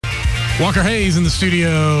Walker Hayes in the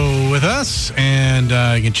studio with us, and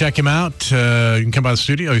you can check him out. You can come by the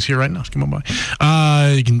studio. He's here right now. Just come on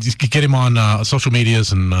by. You can get him on social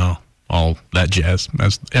medias and all that jazz,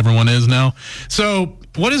 as everyone is now. So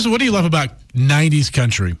what do you love about 90s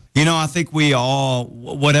country? You know, I think we all,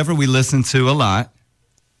 whatever we listen to a lot,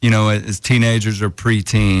 you know, as teenagers or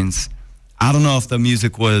preteens, I don't know if the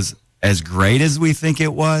music was as great as we think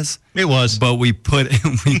it was. It was. But we put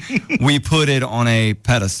it on a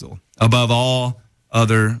pedestal above all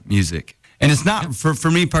other music. And it's not, for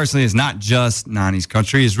me personally, it's not just 90s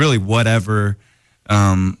country. It's really whatever, you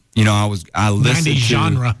know, I listened 90s to.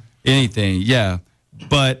 genre. Anything, yeah.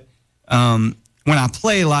 But when I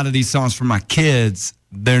play a lot of these songs for my kids,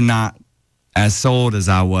 they're not as sold as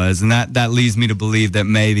I was. And that leads me to believe that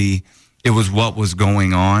maybe it was what was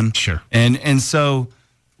going on. Sure. And so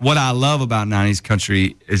what I love about 90s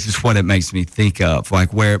country is just what it makes me think of,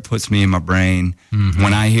 like where it puts me in my brain. Mm-hmm.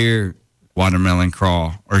 When I hear Watermelon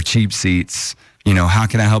Crawl or Cheap Seats, you know, How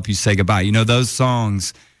Can I Help You Say Goodbye? You know, those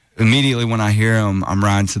songs, immediately when I hear them, I'm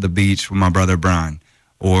riding to the beach with my brother Brian,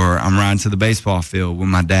 or I'm riding to the baseball field with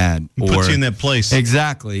my dad. It puts you in that place.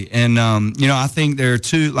 Exactly. And, you know, I think there are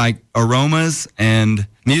two, like, aromas and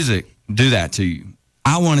music do that to you.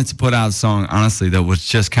 I wanted to put out a song, honestly, that was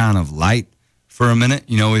just kind of light for a minute.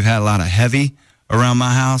 You know, we've had a lot of heavy around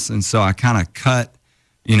my house, and so I kind of cut,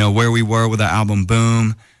 you know, where we were with the album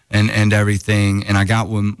Boom and everything. And I got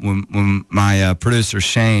with my producer,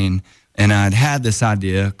 Shane, and I'd had this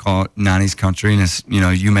idea called 90s Country, and it's, you know,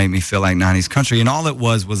 You Make Me Feel Like 90s Country. And all it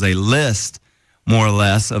was a list, more or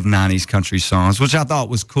less, of 90s country songs, which I thought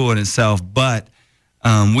was cool in itself. But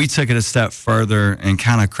we took it a step further and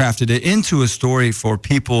kind of crafted it into a story for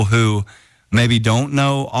people who maybe don't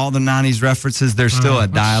know all the 90s references. There's still a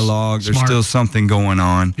dialogue. There's still something going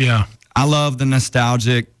on. Yeah. I love the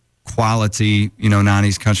nostalgic quality, you know,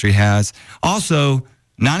 90s country has. Also,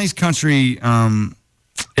 90s country,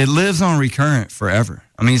 it lives on recurrent forever.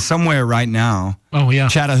 I mean, somewhere right now,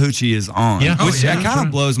 Chattahoochee is on, which kind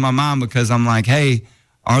of blows my mind, because I'm like, hey,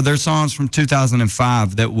 are there songs from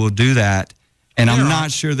 2005 that will do that? And I'm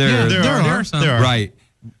not sure there are. Right.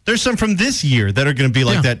 There's some from this year that are going to be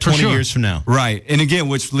like that 20 years from now. Right. And again,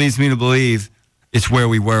 which leads me to believe it's where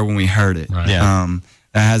we were when we heard it. Right. Yeah.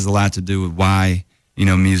 That has a lot to do with why, you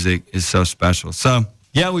know, music is so special. So,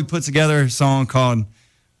 yeah, we put together a song called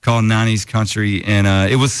 90s Country. And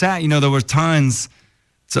it was sad. You know, there were tons.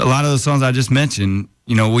 So a lot of those songs I just mentioned,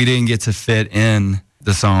 you know, we didn't get to fit in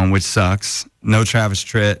the song, which sucks. No Travis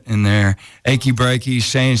Tritt in there. Achy Breaky,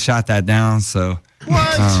 Shane shot that down. So,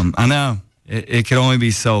 what? I know. It could only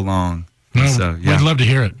be so long. Well, so, yeah. We'd love to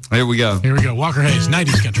hear it. Here we go. Here we go. Walker Hayes,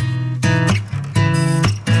 90s Country.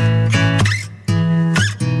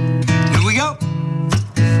 Here we go.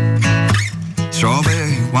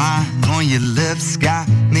 Strawberry wine on your lips got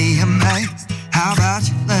me amazed. How about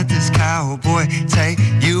you let this cowboy take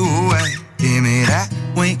you away? Give me that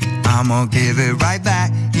wink, I'm gonna give it right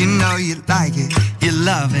back. You know you like it, you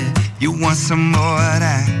love it, you want some more of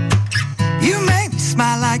that. You make me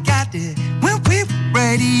smile like I did when we were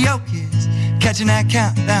radio kids, catching that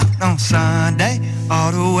countdown on Sunday,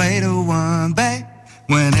 all the way to 1, babe.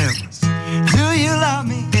 When it was, do you love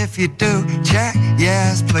me? If you do, check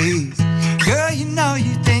yes, please. Girl, you know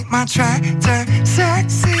you think my tractor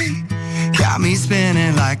sexy. Got me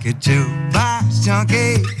spinning like a jukebox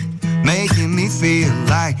junkie, making me feel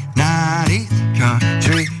like 90s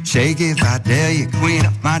country. Shake it if I dare you, queen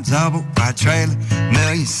up my double wide trailer.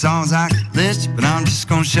 Million songs I could list you, but I'm just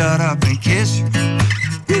gonna shut up and kiss you.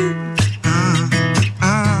 Yeah.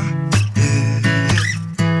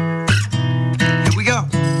 Here we go.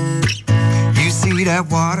 You see that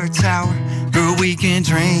water tower? Girl, we can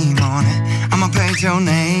dream on it. I'ma paint your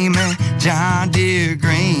name and John Deere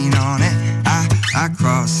green on it. I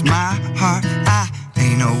cross my heart,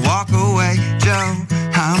 ain't no walk away, Joe.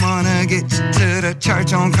 I'm gonna get you to the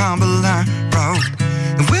church on Cumberland Road.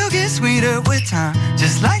 And we'll get sweeter with time,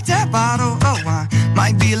 just like that bottle of wine.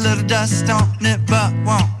 Might be a little dust on it, but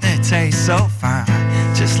won't it taste so fine?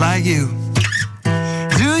 Just like you.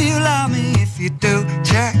 Do you love me? If you do,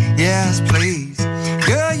 check yes, please.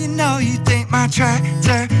 Girl, you know you think my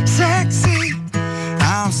tractor sexy.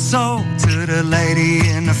 I'm sold to the lady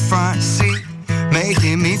in the front seat,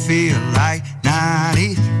 making me feel like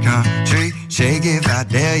 90s country. Shake it if I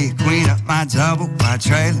dare you, queen up my double wide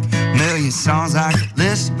trailer. Million songs I could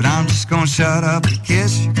list, but I'm just gonna shut up and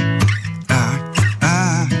kiss you.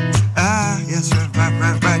 Yes,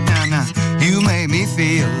 right now. You made me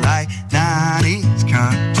feel like 90s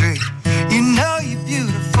country. You know you're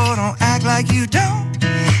beautiful, don't act like you don't.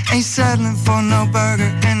 Ain't settling for no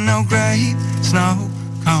burger and no gravy, snow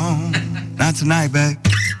cone. Not tonight, babe.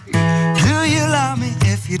 Do you love me?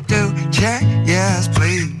 If you do, check yes,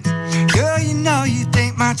 please. Girl, you know you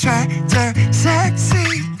think my tractor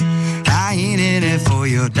sexy. I ain't in it for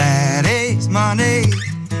your daddy's money.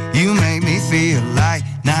 You make me feel like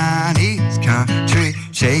 90s country.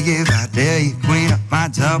 Shake it if I dare you, queen of my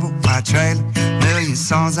double wide trailer. Million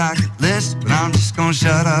songs I could list, but I'm just gonna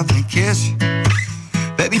shut up and kiss you.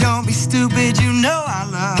 Baby, don't be stupid, you know I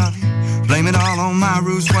love you. Blame it all on my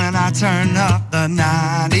roots when I turn up the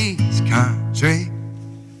 90s country.